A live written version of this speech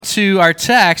into our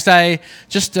text, I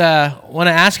just want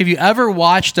to ask, have you ever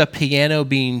watched a piano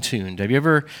being tuned? Have you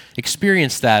ever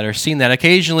experienced that or seen that?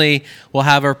 Occasionally, we'll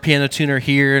have our piano tuner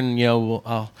here, and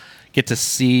I'll get to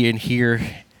see and hear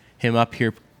him up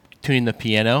here tuning the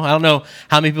piano. I don't know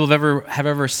how many people have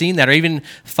ever seen that or even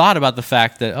thought about the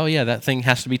fact that, oh yeah, that thing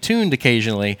has to be tuned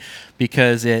occasionally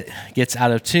because it gets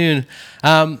out of tune.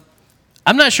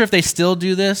 I'm not sure if they still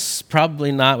do this.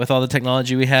 Probably not with all the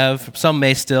technology we have. Some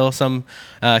may still, some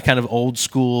kind of old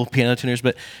school piano tuners.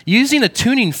 But using a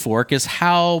tuning fork is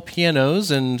how pianos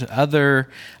and other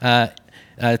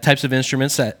types of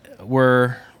instruments that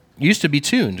used to be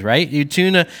tuned, right? You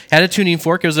had a tuning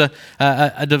fork. It was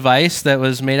a device that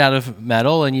was made out of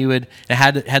metal, and it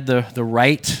had the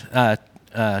right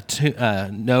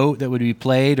note that would be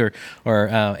played,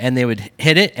 and they would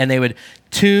hit it, and they would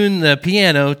tune the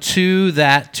piano to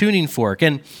that tuning fork.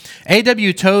 And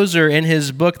A.W. Tozer, in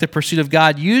his book, The Pursuit of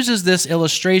God, uses this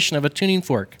illustration of a tuning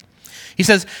fork. He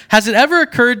says, has it ever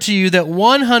occurred to you that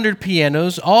 100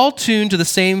 pianos, all tuned to the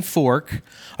same fork,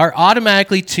 are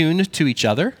automatically tuned to each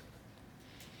other?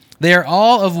 They are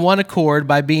all of one accord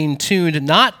by being tuned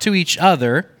not to each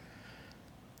other,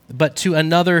 but to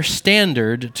another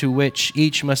standard to which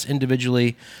each must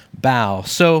individually bow.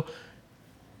 So,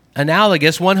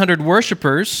 analogous, 100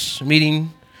 worshipers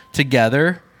meeting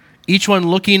together, each one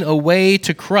looking away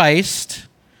to Christ,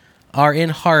 are in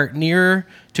heart nearer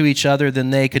to each other than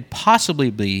they could possibly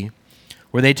be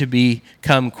were they to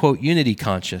become, quote, unity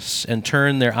conscious and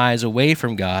turn their eyes away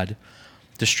from God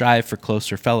to strive for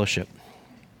closer fellowship.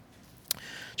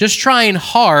 Just trying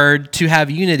hard to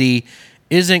have unity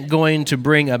isn't going to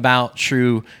bring about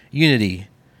true unity.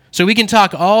 So we can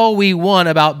talk all we want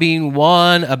about being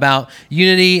one, about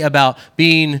unity, about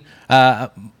being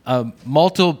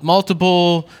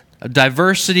multiple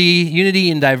diversity,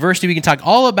 unity and diversity. We can talk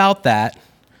all about that.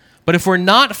 But if we're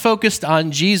not focused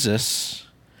on Jesus,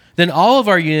 then all of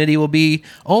our unity will be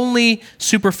only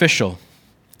superficial.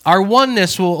 Our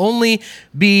oneness will only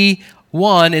be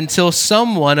one until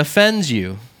someone offends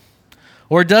you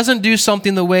or doesn't do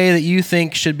something the way that you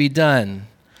think should be done.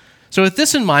 So with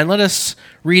this in mind, let us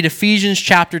read Ephesians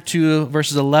chapter 2,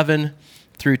 verses 11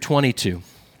 through 22.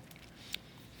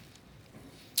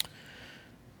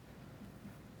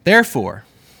 Therefore,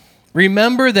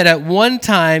 remember that at one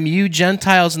time you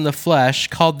Gentiles in the flesh,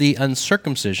 called the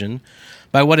uncircumcision,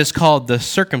 by what is called the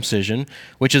circumcision,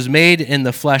 which is made in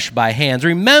the flesh by hands.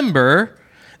 Remember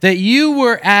that you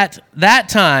were at that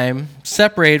time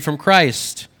separated from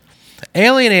Christ,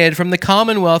 alienated from the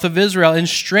commonwealth of Israel, and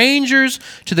strangers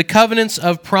to the covenants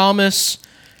of promise,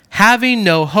 having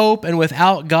no hope and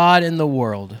without God in the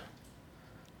world.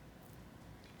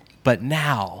 But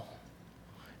now,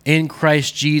 in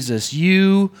Christ Jesus,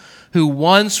 you who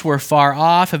once were far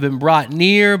off have been brought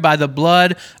near by the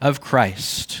blood of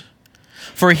Christ.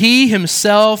 For he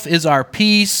himself is our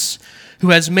peace, who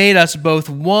has made us both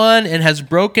one and has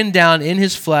broken down in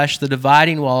his flesh the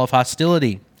dividing wall of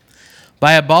hostility,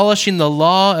 by abolishing the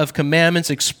law of commandments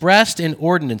expressed in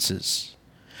ordinances,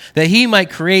 that he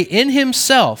might create in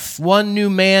himself one new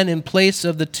man in place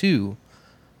of the two,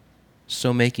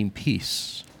 so making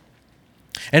peace,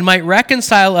 and might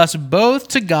reconcile us both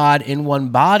to God in one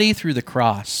body through the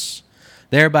cross,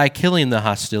 thereby killing the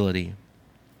hostility.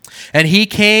 And he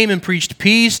came and preached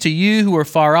peace to you who were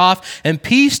far off, and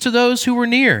peace to those who were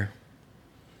near.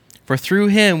 For through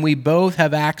him we both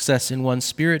have access in one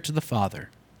Spirit to the Father.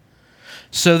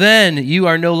 So then, you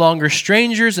are no longer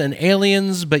strangers and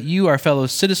aliens, but you are fellow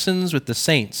citizens with the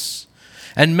saints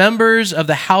and members of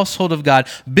the household of God,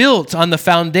 built on the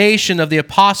foundation of the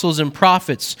apostles and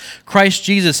prophets, Christ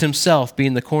Jesus himself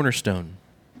being the cornerstone,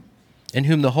 in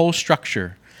whom the whole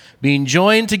structure, being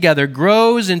joined together,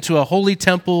 grows into a holy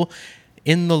temple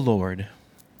in the Lord.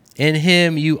 In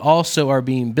him you also are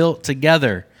being built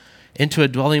together into a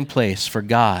dwelling place for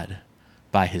God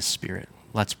by his Spirit.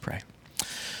 Let's pray.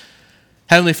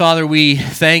 Heavenly Father, we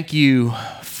thank you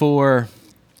for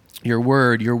your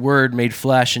word made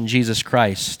flesh in Jesus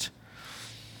Christ,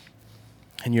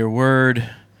 and your word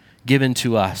given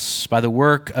to us by the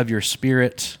work of your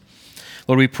Spirit.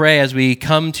 Lord, we pray as we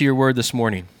come to your word this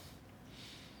morning,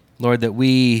 Lord, that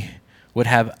we would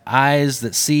have eyes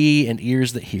that see and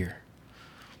ears that hear.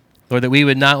 Lord, that we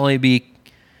would not only be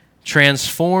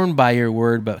transformed by your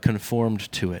word, but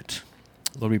conformed to it.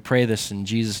 Lord, we pray this in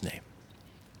Jesus' name.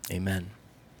 Amen.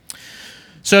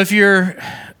 So if you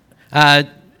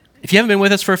haven't been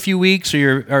with us for a few weeks, or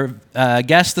you're a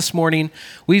guest this morning,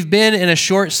 we've been in a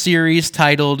short series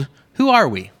titled, Who Are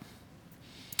We?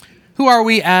 who are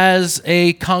we as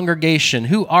a congregation?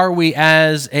 Who are we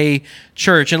as a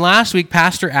church? And last week,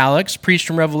 Pastor Alex preached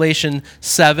from Revelation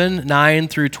 7, 9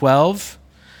 through 12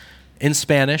 in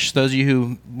Spanish. Those of you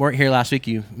who weren't here last week,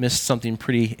 you missed something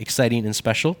pretty exciting and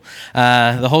special.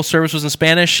 The whole service was in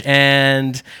Spanish,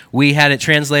 and we had it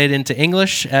translated into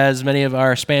English, as many of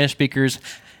our Spanish speakers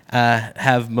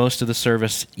have most of the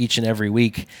service each and every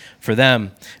week for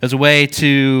them. It was a way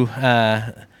to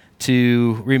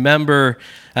remember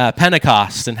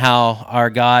Pentecost and how our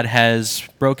God has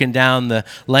broken down the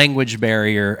language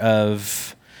barrier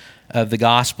of the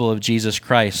gospel of Jesus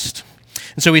Christ.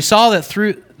 And so we saw that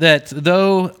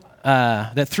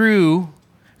through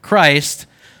Christ,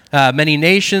 many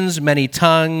nations, many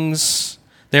tongues,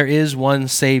 there is one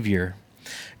Savior.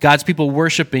 God's people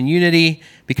worship in unity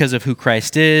because of who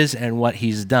Christ is and what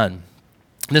he's done.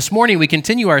 This morning, we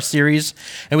continue our series,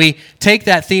 and we take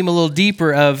that theme a little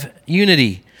deeper of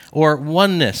unity or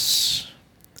oneness.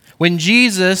 When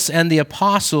Jesus and the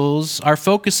apostles are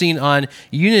focusing on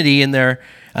unity in their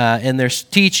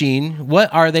teaching,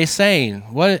 what are they saying?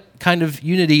 What kind of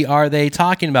unity are they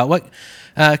talking about? What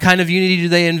kind of unity do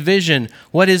they envision?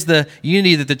 What is the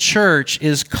unity that the church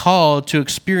is called to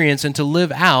experience and to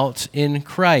live out in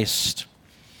Christ?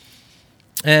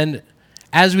 And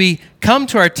as we come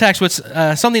to our text, what's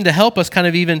something to help us kind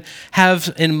of even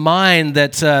have in mind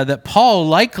that Paul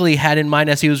likely had in mind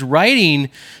as he was writing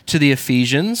to the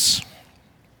Ephesians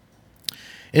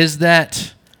is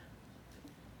that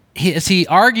as he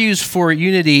argues for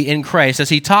unity in Christ, as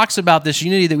he talks about this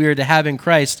unity that we are to have in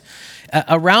Christ,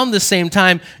 around the same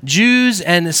time, Jews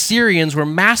and Assyrians were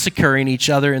massacring each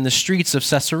other in the streets of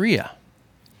Caesarea,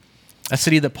 a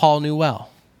city that Paul knew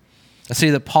well, a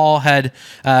city that Paul had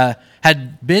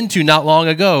been to not long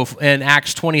ago. In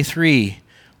Acts 23,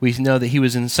 we know that he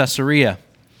was in Caesarea.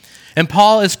 And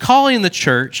Paul is calling the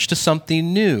church to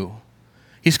something new.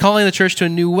 He's calling the church to a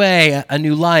new way, a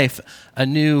new life, a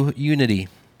new unity.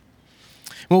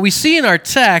 What we see in our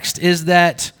text is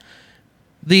that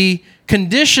the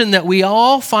condition that we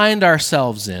all find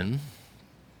ourselves in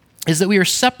is that we are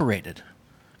separated,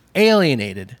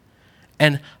 alienated,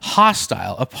 and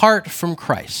hostile apart from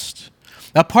Christ.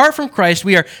 Apart from Christ,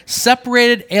 we are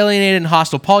separated, alienated, and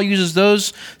hostile. Paul uses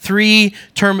those three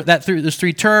terms,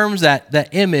 that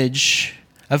image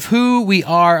of who we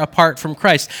are apart from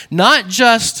Christ. Not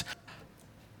just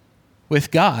with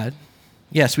God.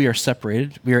 Yes, we are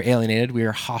separated, we are alienated, we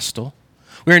are hostile.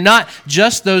 We are not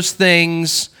just those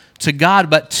things to God,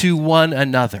 but to one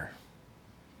another.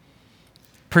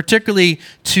 Particularly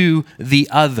to the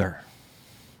other.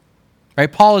 Right?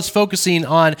 Paul is focusing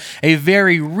on a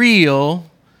very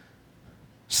real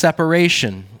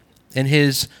separation in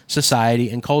his society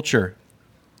and culture.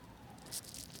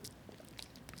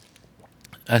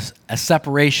 A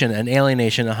separation, an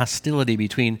alienation, a hostility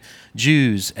between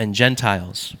Jews and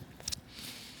Gentiles.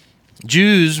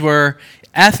 Jews were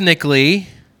ethnically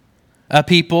a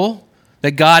people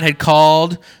that God had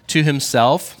called to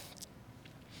himself,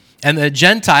 and the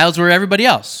Gentiles were everybody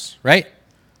else, right?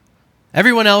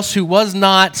 Everyone else who was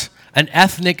not an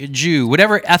ethnic Jew.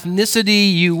 Whatever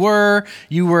ethnicity you were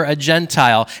a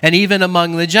Gentile. And even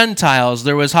among the Gentiles,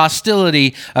 there was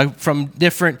hostility from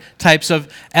different types of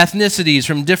ethnicities,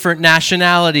 from different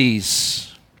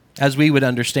nationalities, as we would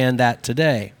understand that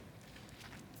today.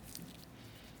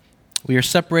 We are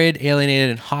separated, alienated,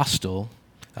 and hostile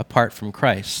apart from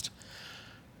Christ.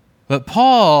 But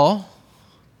Paul,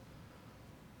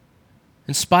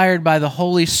 inspired by the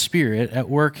Holy Spirit at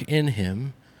work in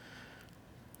him,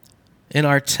 in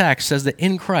our text says that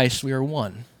in Christ we are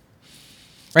one.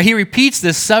 Right? He repeats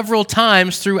this several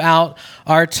times throughout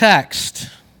our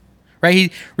text. Right?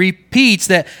 He repeats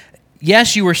that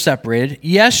yes, you were separated.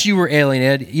 Yes, you were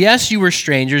alienated. Yes, you were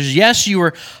strangers. Yes, you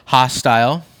were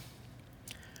hostile.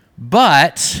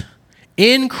 But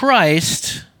in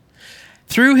Christ,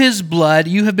 through his blood,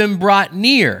 you have been brought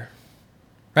near.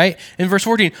 Right? In verse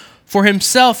 14, for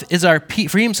himself is our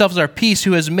peace,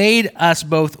 who has made us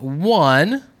both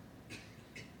one, and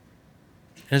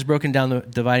has broken down the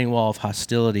dividing wall of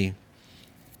hostility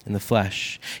in the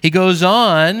flesh. He goes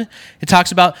on, he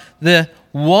talks about the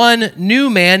one new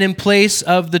man in place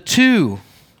of the two,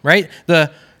 right?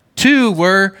 The two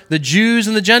were the Jews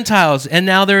and the Gentiles, and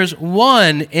now there's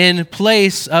one in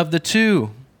place of the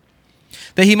two,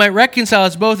 that he might reconcile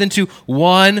us both into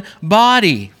one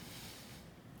body.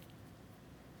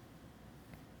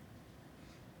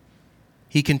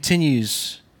 He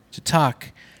continues to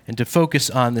talk and to focus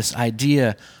on this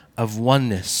idea of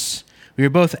oneness. We are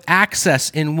both access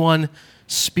in one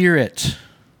Spirit.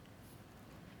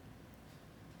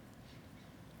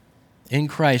 In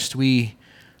Christ we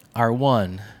are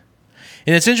one.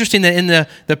 And it's interesting that in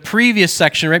the previous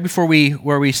section, right before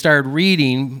where we started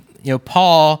reading,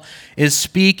 Paul is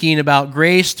speaking about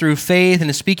grace through faith and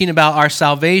is speaking about our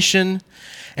salvation.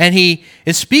 And he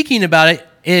is speaking about it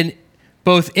in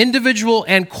both individual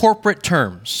and corporate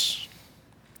terms.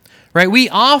 Right? We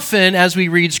often, as we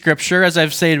read Scripture, as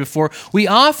I've said before, we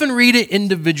often read it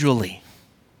individually,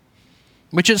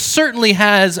 which it certainly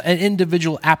has an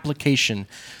individual application.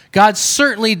 God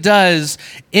certainly does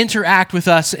interact with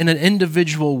us in an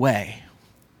individual way.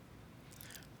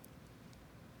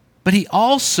 But he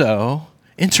also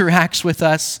interacts with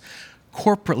us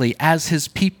corporately as his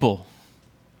people.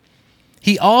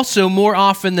 He also, more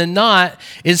often than not,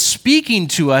 is speaking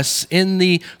to us in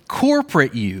the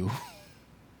corporate you,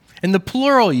 in the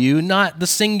plural you, not the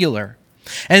singular.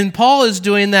 And Paul is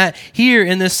doing that here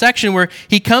in this section where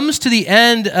he comes to the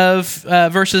end of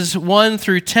verses 1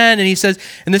 through 10, and he says,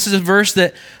 and this is a verse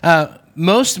that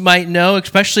most might know,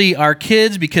 especially our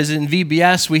kids, because in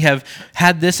VBS we have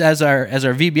had this as our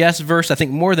VBS verse, I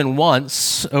think more than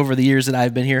once over the years that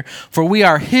I've been here. For we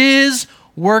are his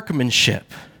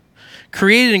workmanship,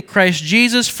 created in Christ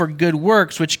Jesus for good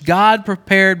works, which God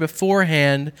prepared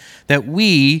beforehand that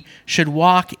we should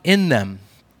walk in them.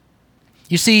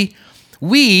 You see,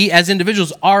 we, as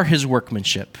individuals, are his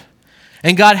workmanship.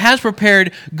 And God has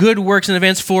prepared good works in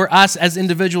advance for us as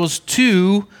individuals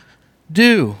to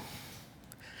do.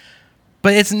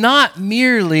 But it's not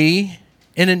merely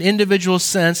in an individual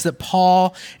sense that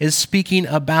Paul is speaking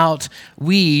about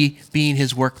we being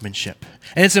his workmanship.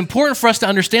 And it's important for us to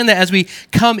understand that as we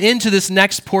come into this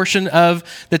next portion of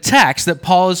the text that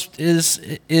Paul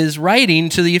is writing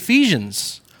to the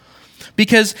Ephesians.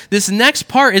 Because this next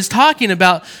part is talking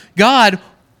about God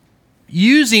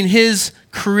using his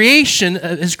creation,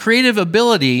 his creative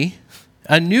ability,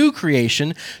 a new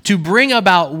creation, to bring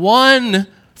about one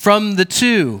from the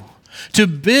two, to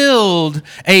build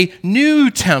a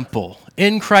new temple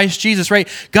in Christ Jesus, right?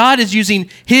 God is using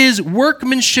his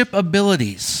workmanship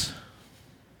abilities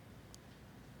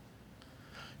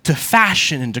to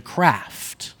fashion and to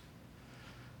craft.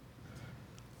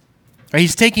 Right?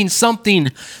 He's taking something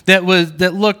that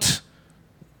looked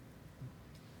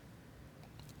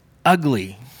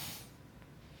ugly,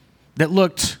 that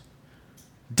looked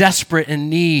desperate in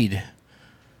need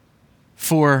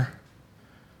for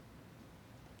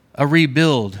a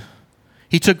rebuild.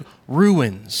 He took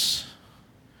ruins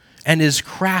and is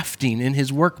crafting in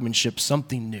his workmanship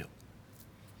something new.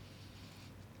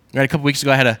 Right, a couple weeks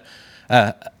ago, I had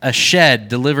a shed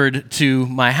delivered to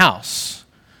my house.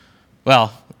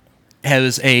 Well, it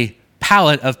was a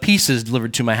pallet of pieces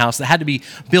delivered to my house that had to be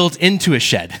built into a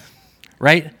shed,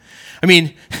 right? I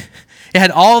mean, it had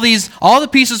all the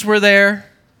pieces were there,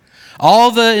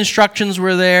 all the instructions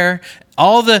were there,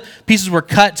 all the pieces were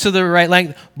cut to the right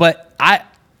length, but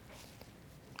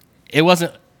it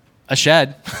wasn't a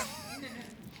shed.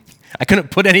 I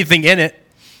couldn't put anything in it,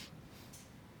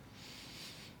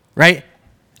 right?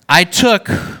 I took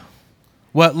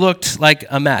what looked like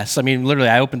a mess. I mean, literally,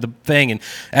 I opened the thing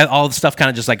and all the stuff kind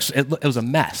of just like, it was a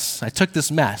mess. I took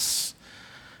this mess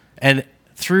and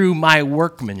through my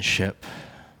workmanship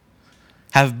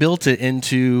have built it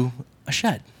into a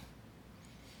shed.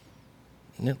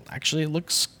 And it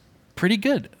looks pretty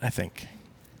good, I think.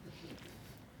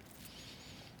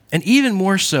 And even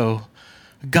more so,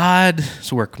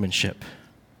 God's workmanship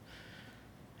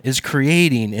is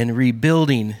creating and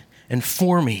rebuilding and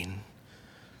forming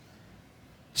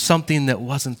something that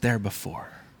wasn't there before.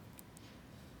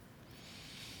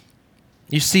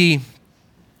 You see,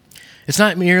 it's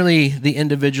not merely the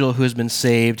individual who has been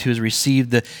saved, who has received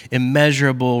the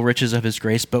immeasurable riches of his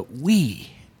grace, but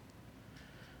we,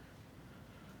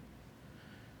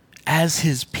 as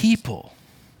his people,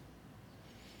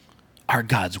 are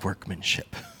God's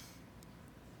workmanship.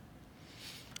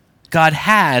 God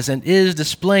has and is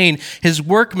displaying his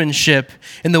workmanship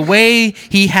in the way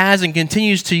he has and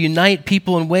continues to unite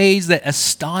people in ways that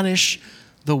astonish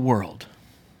the world.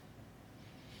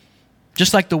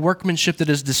 Just like the workmanship that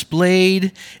is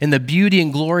displayed in the beauty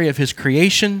and glory of his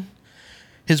creation,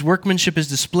 his workmanship is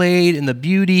displayed in the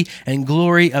beauty and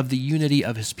glory of the unity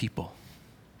of his people.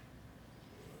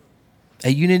 A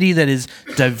unity that is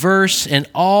diverse in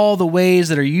all the ways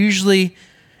that are usually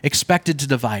expected to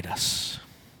divide us.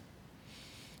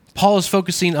 Paul is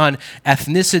focusing on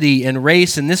ethnicity and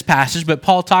race in this passage, but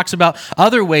Paul talks about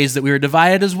other ways that we are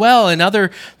divided as well in other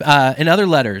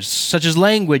letters, such as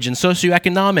language and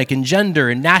socioeconomic and gender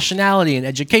and nationality and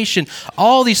education,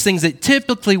 all these things that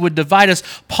typically would divide us.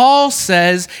 Paul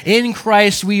says in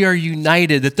Christ we are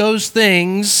united, that those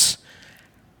things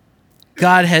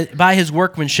God has, by his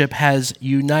workmanship, has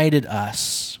united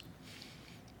us.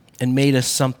 and made us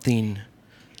something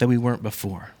that we weren't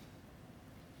before.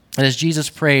 And as Jesus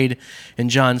prayed in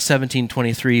John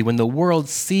 17:23, when the world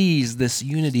sees this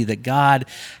unity that God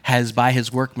has by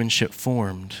his workmanship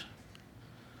formed,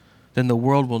 then the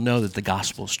world will know that the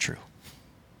gospel is true.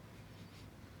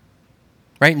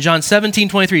 Right? In John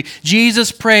 17:23,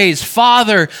 Jesus prays,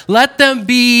 Father, let them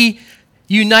be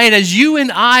united as you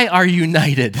and I are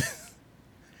united.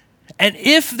 And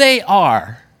if they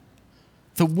are,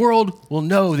 the world will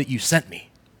know that you sent me.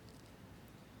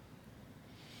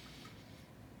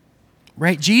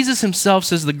 Right? Jesus himself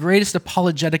says the greatest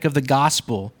apologetic of the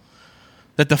gospel,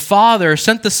 that the Father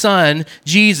sent the Son,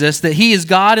 Jesus, that he is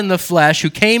God in the flesh who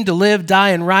came to live, die,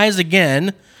 and rise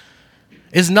again,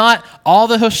 is not all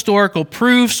the historical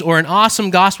proofs or an awesome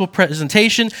gospel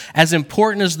presentation, as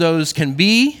important as those can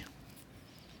be,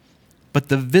 but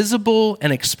the visible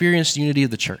and experienced unity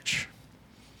of the church.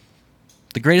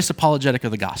 The greatest apologetic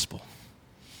of the gospel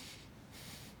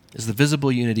is the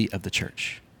visible unity of the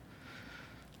church.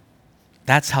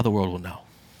 That's how the world will know.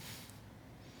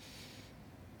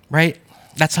 Right?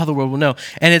 That's how the world will know.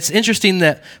 And it's interesting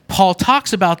that Paul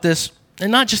talks about this,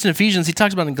 and not just in Ephesians, he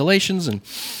talks about it in Galatians and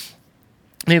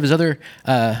many of his other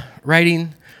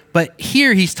writing. But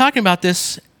here he's talking about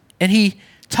this, and he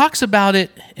talks about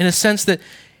it in a sense that,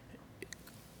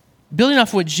 building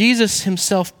off what Jesus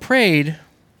himself prayed,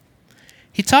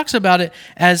 he talks about it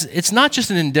as it's not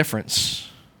just an indifference,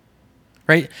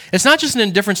 right? It's not just an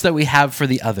indifference that we have for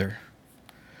the other,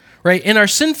 right? In our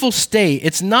sinful state,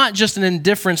 it's not just an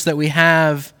indifference that we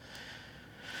have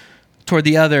toward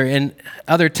the other. In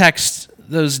other texts,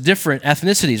 those different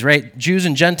ethnicities, right? Jews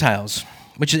and Gentiles,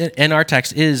 which in our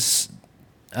text is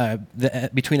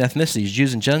between ethnicities,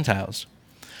 Jews and Gentiles.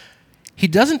 He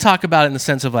doesn't talk about it in the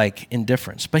sense of like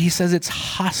indifference, but he says it's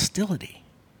hostility.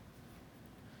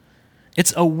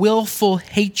 It's a willful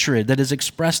hatred that is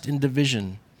expressed in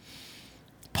division.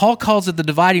 Paul calls it the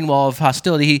dividing wall of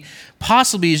hostility. He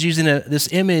possibly is using this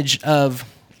image of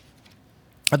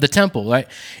the temple, right?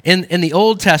 In the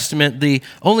Old Testament, the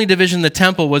only division in the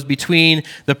temple was between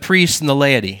the priests and the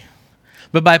laity.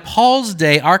 But by Paul's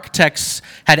day, architects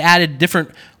had added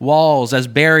different walls as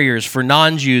barriers for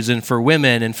non-Jews and for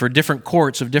women and for different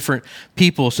courts of different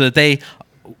people so that they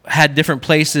had different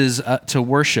places to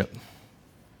worship.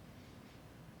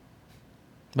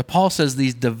 But Paul says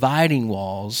these dividing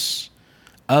walls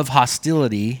of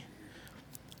hostility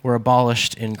were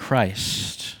abolished in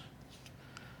Christ.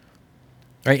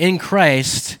 Right? In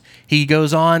Christ, he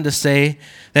goes on to say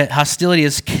that hostility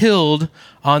is killed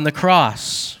on the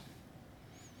cross.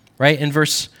 Right? In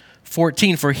verse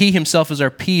 14, for he himself is our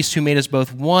peace, who made us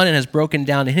both one and has broken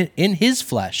down in his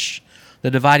flesh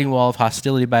the dividing wall of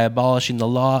hostility by abolishing the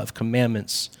law of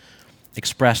commandments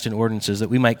expressed in ordinances,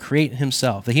 that he might create in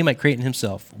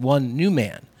himself one new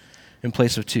man in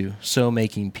place of two, so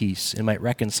making peace, and might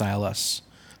reconcile us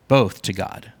both to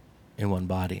God in one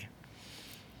body.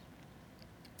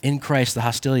 In Christ, the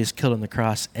hostility is killed on the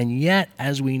cross, and yet,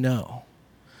 as we know,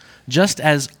 just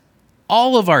as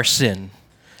all of our sin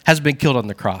has been killed on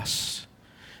the cross,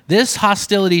 this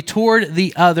hostility toward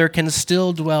the other can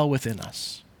still dwell within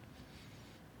us.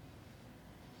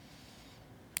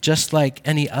 Just like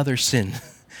any other sin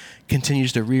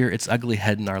continues to rear its ugly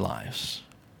head in our lives.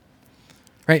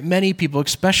 Right? Many people,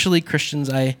 especially Christians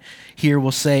I hear,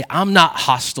 will say, I'm not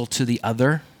hostile to the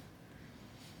other.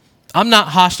 I'm not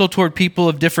hostile toward people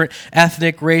of different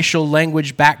ethnic, racial,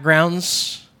 language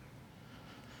backgrounds.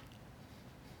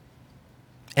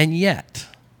 And yet,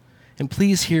 and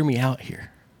please hear me out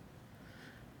here,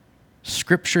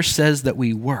 Scripture says that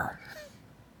we were.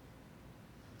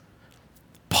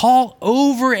 Paul,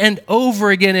 over and over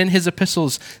again in his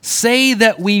epistles, say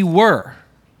that we were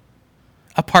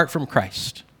apart from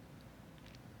Christ.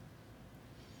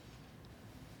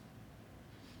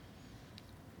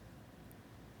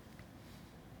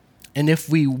 And if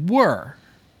we were,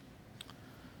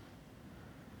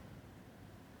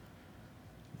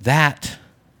 that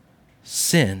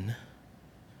sin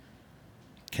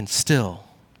can still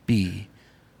be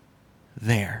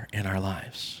there in our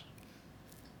lives.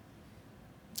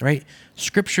 Right?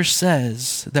 Scripture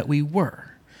says that we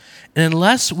were. And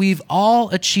unless we've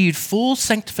all achieved full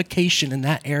sanctification in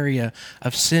that area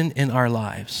of sin in our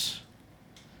lives,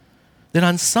 then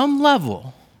on some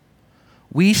level,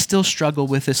 we still struggle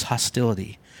with this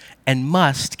hostility and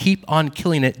must keep on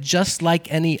killing it just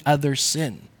like any other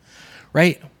sin.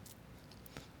 Right?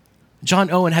 John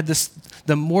Owen had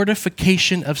the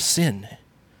mortification of sin.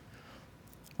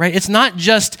 Right? It's not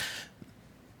just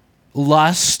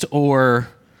lust or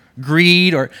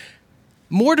greed, or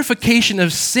mortification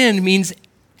of sin means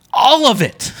all of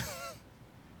it.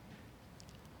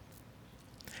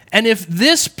 And if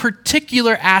this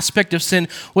particular aspect of sin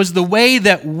was the way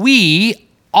that we,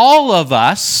 all of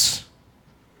us,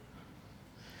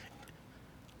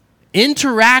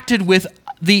 interacted with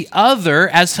the other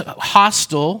as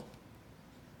hostile,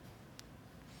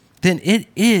 then it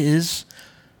is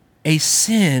a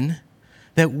sin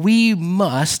that we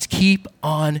must keep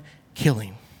on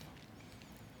killing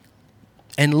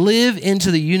and live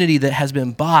into the unity that has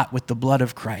been bought with the blood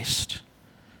of Christ,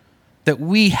 that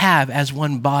we have as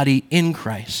one body in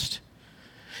Christ.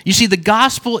 You see, the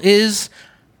gospel is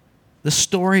the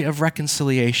story of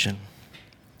reconciliation.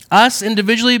 Us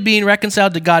individually being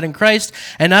reconciled to God in Christ,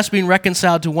 and us being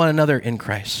reconciled to one another in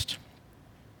Christ.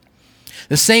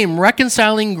 The same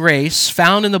reconciling grace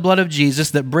found in the blood of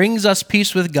Jesus that brings us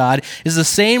peace with God is the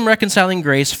same reconciling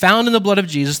grace found in the blood of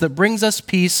Jesus that brings us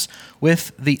peace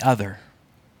with the other.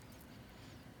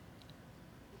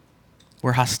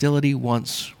 Where hostility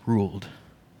once ruled.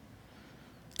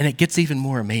 And it gets even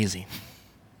more amazing.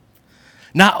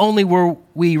 Not only were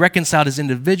we reconciled as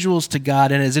individuals to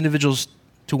God and as individuals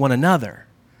to one another,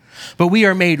 but we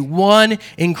are made one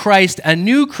in Christ, a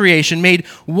new creation, made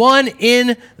one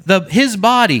in his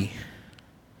body.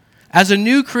 As a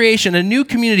new creation, a new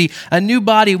community, a new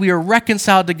body, we are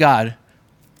reconciled to God.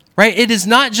 Right? It is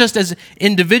not just as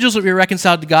individuals that we are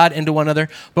reconciled to God and to one another,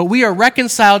 but we are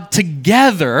reconciled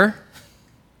together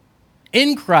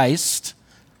in Christ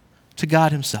to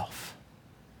God himself.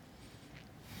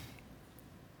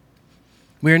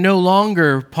 We are no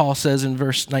longer, Paul says in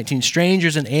verse 19,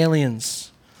 strangers and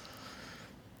aliens.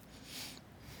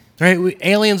 Right?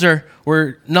 Aliens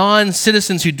were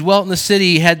non-citizens who dwelt in the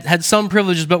city, had some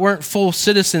privileges, but weren't full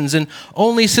citizens. And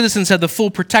only citizens had the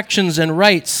full protections and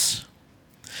rights.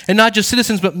 And not just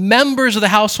citizens, but members of the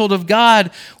household of God.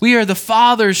 We are the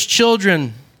Father's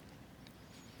children.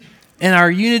 And our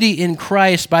unity in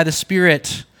Christ by the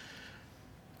Spirit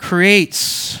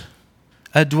creates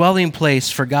a dwelling place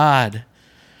for God.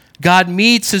 God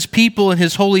meets his people in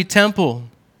his holy temple.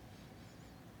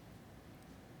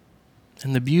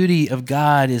 And the beauty of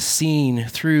God is seen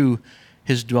through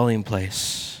his dwelling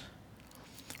place.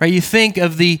 Right? You think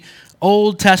of the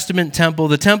Old Testament temple,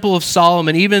 the Temple of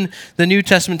Solomon, even the New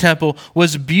Testament temple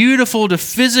was beautiful to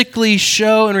physically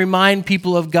show and remind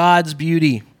people of God's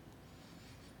beauty.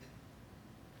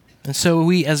 And so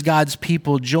we as God's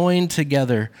people join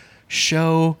together,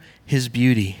 show his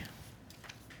beauty.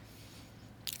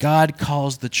 God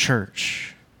calls the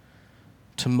church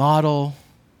to model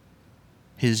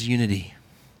his unity,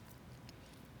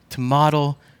 to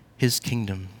model his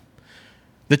kingdom.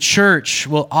 The church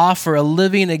will offer a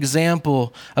living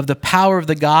example of the power of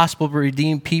the gospel to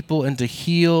redeem people and to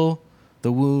heal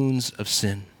the wounds of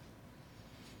sin.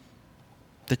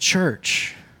 The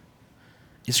church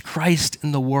is Christ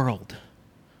in the world.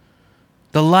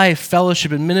 The life,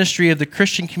 fellowship, and ministry of the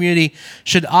Christian community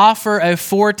should offer a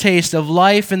foretaste of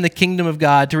life in the kingdom of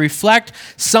God to reflect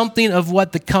something of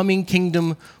what the coming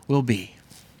kingdom will be.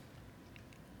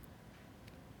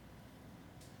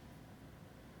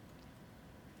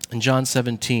 In John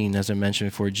 17, as I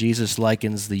mentioned before, Jesus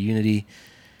likens the unity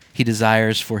he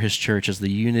desires for his church as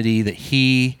the unity that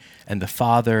he and the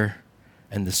Father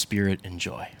and the Spirit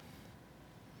enjoy.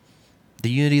 The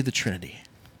unity of the Trinity.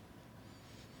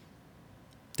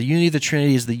 The unity of the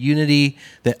Trinity is the unity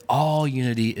that all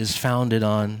unity is founded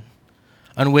on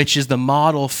which is the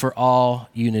model for all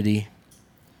unity.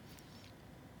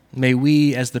 May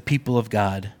we, as the people of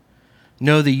God,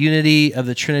 know the unity of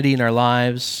the Trinity in our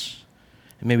lives,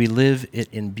 and may we live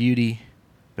it in beauty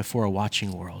before a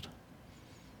watching world,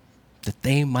 that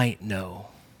they might know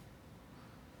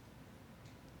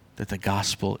that the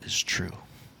gospel is true.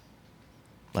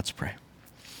 Let's pray.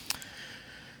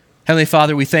 Heavenly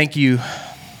Father, we thank you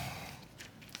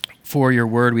for your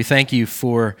word. We thank you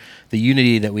for the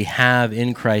unity that we have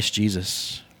in Christ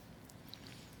Jesus.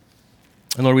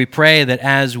 And Lord, we pray that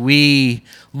as we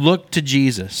look to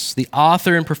Jesus, the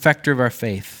author and perfecter of our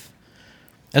faith,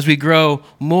 as we grow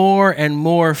more and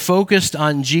more focused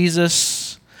on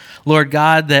Jesus, Lord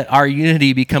God, that our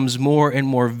unity becomes more and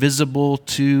more visible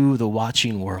to the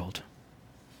watching world.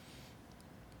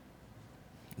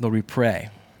 Lord, we pray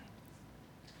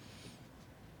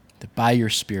that by your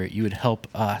Spirit you would help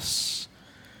us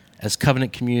as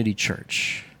Covenant Community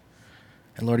Church.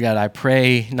 And Lord God, I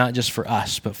pray not just for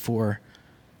us, but for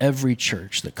every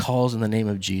church that calls in the name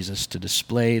of Jesus to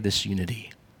display this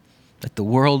unity, that the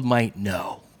world might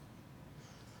know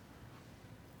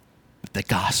that the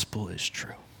gospel is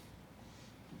true.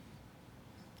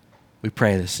 We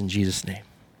pray this in Jesus' name.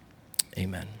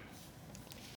 Amen.